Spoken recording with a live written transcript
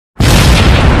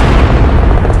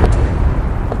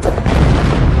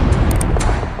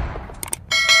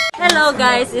Hello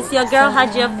guys, it's your girl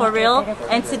Hajia4real,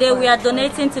 and today we are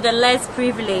donating to the less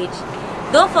privileged.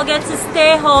 Don't forget to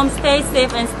stay home, stay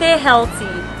safe and stay healthy.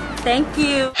 Thank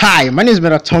you. Hi, my name is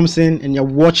Mr. Thompson and you're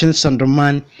watching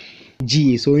Sunderman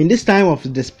G. So in this time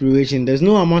of desperation, there's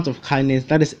no amount of kindness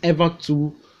that is ever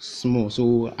too small.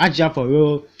 So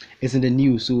Hajia4real is in the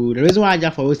news. So the reason why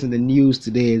Hajia4real is in the news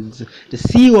today is the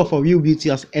CEO of 4real Beauty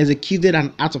has executed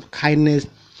an act of kindness,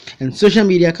 and social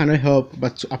media cannot help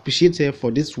but to appreciate her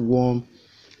for this warm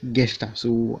gesture.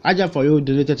 So Hajia4real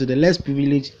donated to the less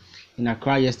privileged in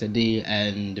Accra yesterday,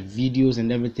 and the videos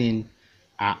and everything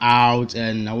are out,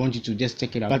 and I want you to just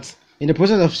check it out. But in the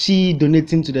process of she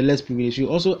donating to the less privileged, she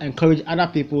also encourage other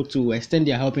people to extend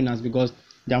their helping hands, because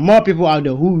there are more people out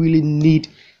there who really need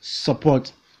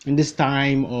support in this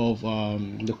time of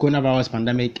the coronavirus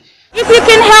pandemic. If you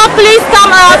can help, please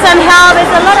come out and help.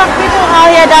 There's a lot of people out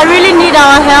here that really need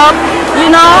our help. You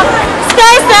know,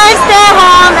 stay safe, stay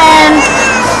home, and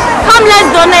come, let's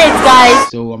donate,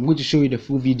 guys. So I'm going to show you the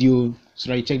full video so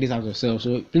that you check this out yourself.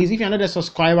 So please, if you're not a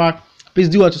subscriber, please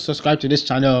do want to subscribe to this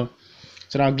channel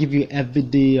so that I'll give you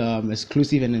everyday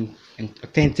exclusive and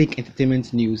authentic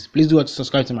entertainment news. Please do want to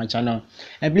subscribe to my channel,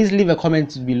 and please leave a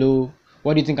comment below.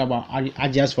 What do you think about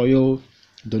Hajia4real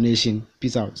donation?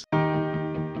 Peace out.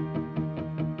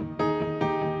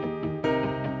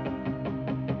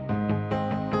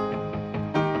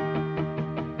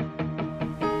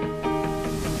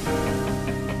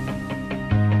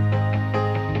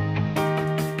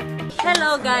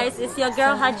 Hello guys, it's your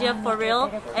girl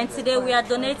Hajia4real, and today we are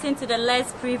donating to the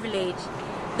less privileged.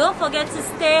 Don't forget to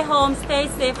stay home, stay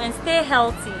safe and stay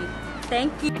healthy.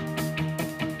 Thank you.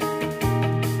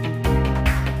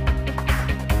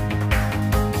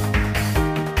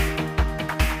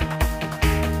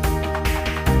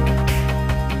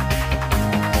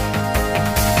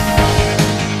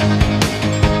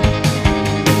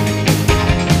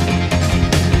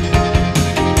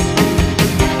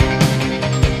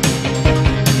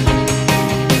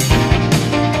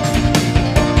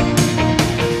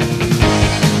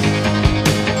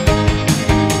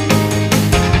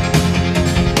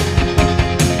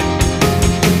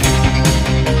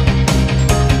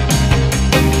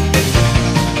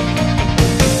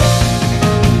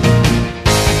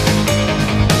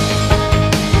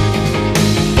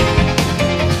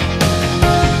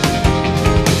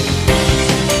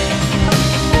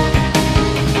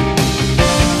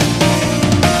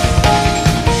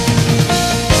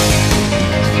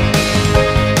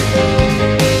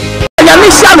 Onyame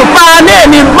hyia no paa na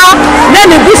enimma na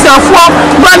ne busuafo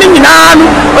ba ne nyinaa no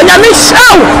Onyame hyia